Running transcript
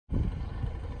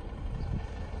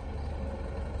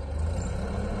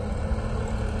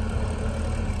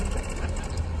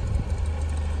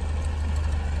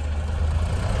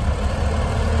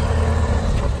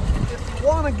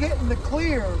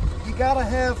steer, you gotta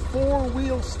have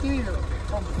four-wheel steer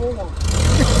from Ford.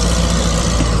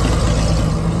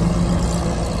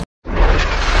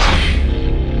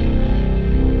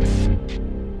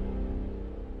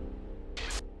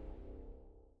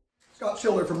 Scott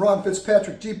Schiller from Ron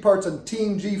Fitzpatrick Jeep Parts and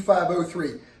Team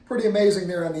G503. Pretty amazing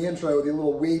there on the intro, the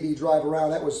little wavy drive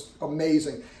around. That was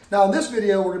amazing. Now in this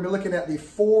video, we're going to be looking at the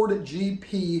Ford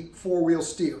GP four-wheel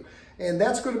steer. And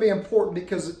that's going to be important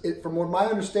because from what my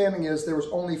understanding is, there was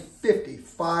only 50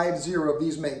 of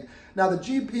these made. Now the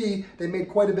GP, they made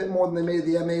quite a bit more than they made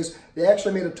the MAs. They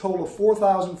actually made a total of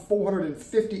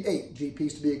 4,458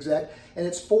 GPs to be exact. And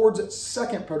it's Ford's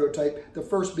second prototype, the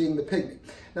first being the Pygmy.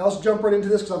 Now let's jump right into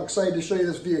this because I'm excited to show you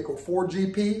this vehicle. Ford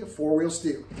GP, four-wheel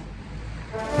steer.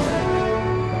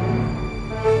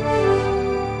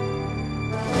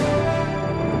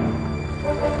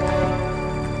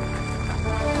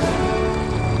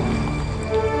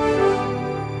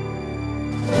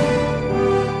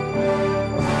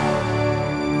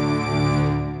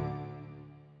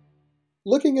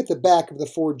 Looking at the back of the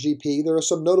Ford GP, there are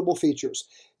some notable features.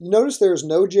 You notice there is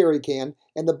no jerry can,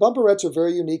 and the bumperettes are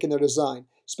very unique in their design.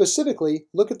 Specifically,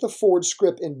 look at the Ford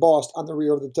script embossed on the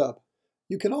rear of the tub.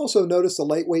 You can also notice the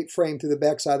lightweight frame through the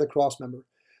backside of the crossmember.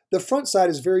 The front side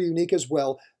is very unique as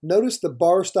well. Notice the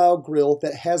bar-style grille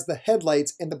that has the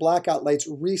headlights and the blackout lights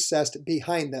recessed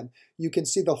behind them. You can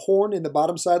see the horn in the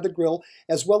bottom side of the grille,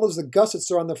 as well as the gussets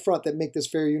that are on the front that make this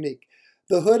very unique.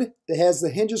 The hood that has the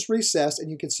hinges recessed,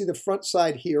 and you can see the front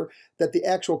side here that the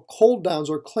actual cold downs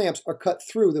or clamps are cut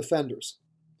through the fenders.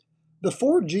 The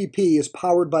Ford GP is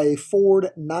powered by a Ford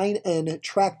 9N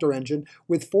tractor engine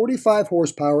with 45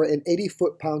 horsepower and 80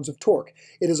 foot-pounds of torque.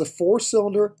 It is a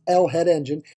 4-cylinder L-head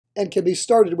engine and can be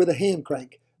started with a hand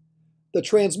crank. The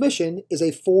transmission is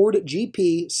a Ford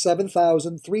GP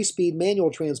 7000 3-speed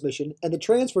manual transmission, and the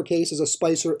transfer case is a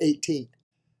Spicer 18.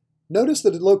 Notice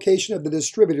the location of the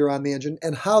distributor on the engine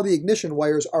and how the ignition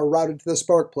wires are routed to the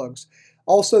spark plugs.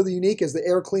 Also unique is the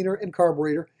air cleaner and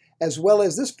carburetor, as well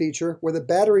as this feature where the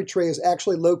battery tray is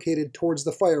actually located towards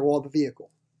the firewall of the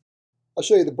vehicle. I'll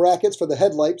show you the brackets for the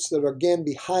headlights that are again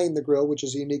behind the grille, which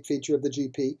is a unique feature of the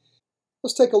GP.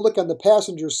 Let's take a look on the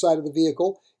passenger side of the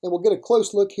vehicle, and we'll get a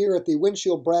close look here at the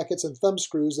windshield brackets and thumb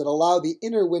screws that allow the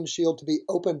inner windshield to be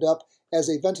opened up as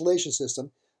a ventilation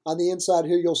system. On the inside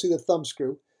here, you'll see the thumb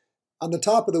screw. On the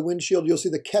top of the windshield, you'll see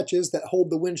the catches that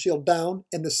hold the windshield down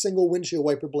and the single windshield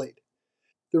wiper blade.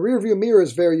 The rear view mirror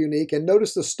is very unique, and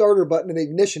notice the starter button and the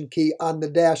ignition key on the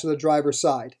dash of the driver's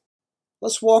side.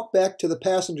 Let's walk back to the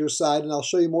passenger side, and I'll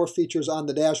show you more features on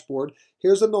the dashboard.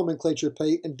 Here's the nomenclature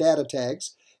plate and data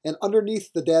tags, and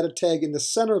underneath the data tag in the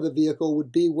center of the vehicle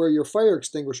would be where your fire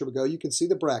extinguisher would go. You can see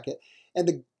the bracket, and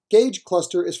the gauge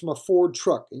cluster is from a Ford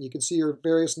truck, and you can see your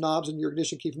various knobs and your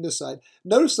ignition key from this side.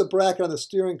 Notice the bracket on the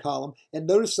steering column, and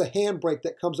notice the handbrake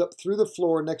that comes up through the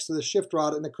floor next to the shift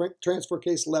rod and the transfer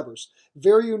case levers.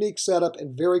 Very unique setup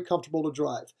and very comfortable to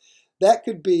drive. That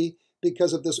could be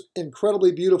because of this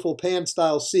incredibly beautiful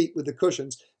pan-style seat with the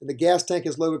cushions, and the gas tank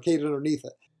is located underneath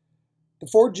it. The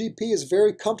Ford GP is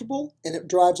very comfortable, and it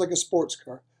drives like a sports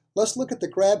car. Let's look at the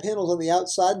grab handles on the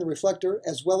outside and the reflector,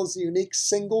 as well as the unique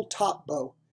single top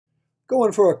bow.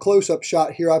 Going for a close-up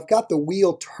shot here, I've got the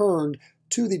wheel turned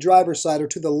to the driver's side or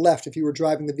to the left if you were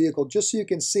driving the vehicle, just so you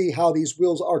can see how these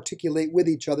wheels articulate with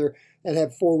each other and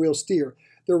have four-wheel steer.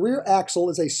 The rear axle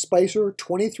is a Spicer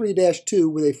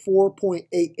 23-2 with a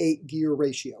 4.88 gear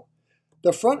ratio.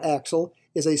 The front axle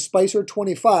is a Spicer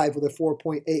 25 with a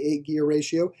 4.88 gear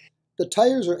ratio. The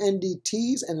tires are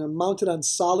NDTs and are mounted on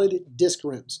solid disc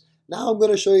rims. Now I'm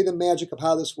going to show you the magic of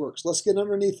how this works. Let's get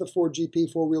underneath the Ford GP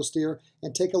four-wheel steer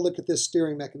and take a look at this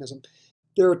steering mechanism.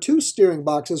 There are two steering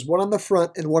boxes, one on the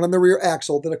front and one on the rear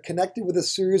axle, that are connected with a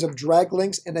series of drag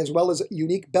links and as well as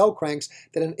unique bell cranks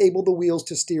that enable the wheels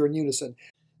to steer in unison.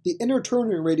 The inner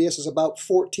turning radius is about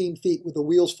 14 feet with the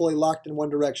wheels fully locked in one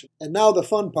direction. And now the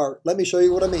fun part. Let me show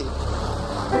you what I mean.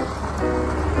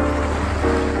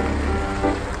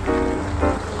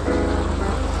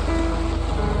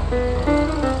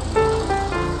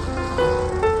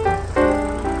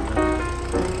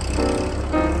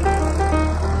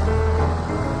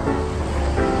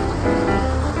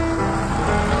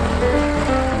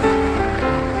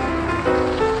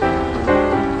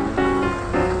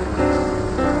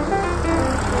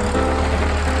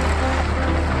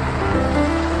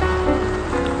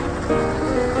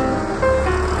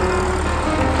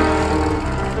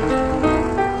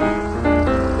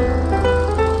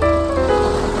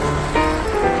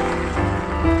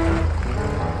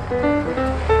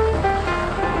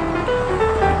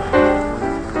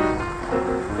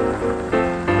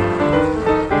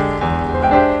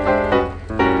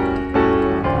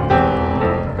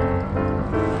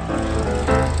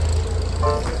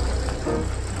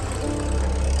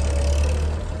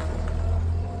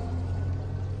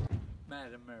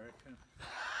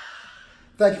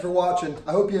 Thank you for watching.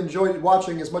 I hope you enjoyed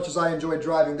watching as much as I enjoyed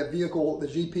driving. The vehicle, the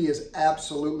GP, is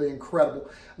absolutely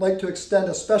incredible. I'd like to extend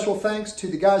a special thanks to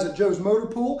the guys at Joe's Motor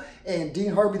Pool and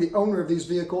Dean Harvey, the owner of these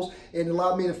vehicles, and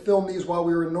allowed me to film these while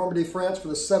we were in Normandy, France for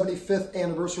the 75th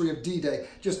anniversary of D-Day.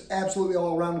 Just absolutely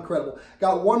all around incredible.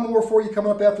 Got one more for you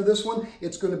coming up after this one.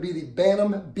 It's going to be the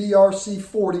Bantam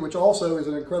BRC40, which also is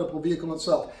an incredible vehicle in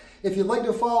itself. If you'd like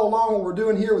to follow along what we're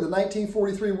doing here with the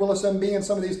 1943 Willys MB and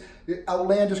some of these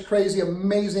outlandish, crazy,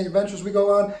 amazing adventures we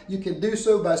go on, you can do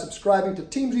so by subscribing to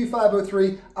Team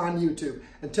G503 on YouTube.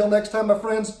 Until next time, my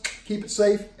friends, keep it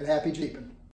safe and happy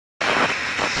Jeeping.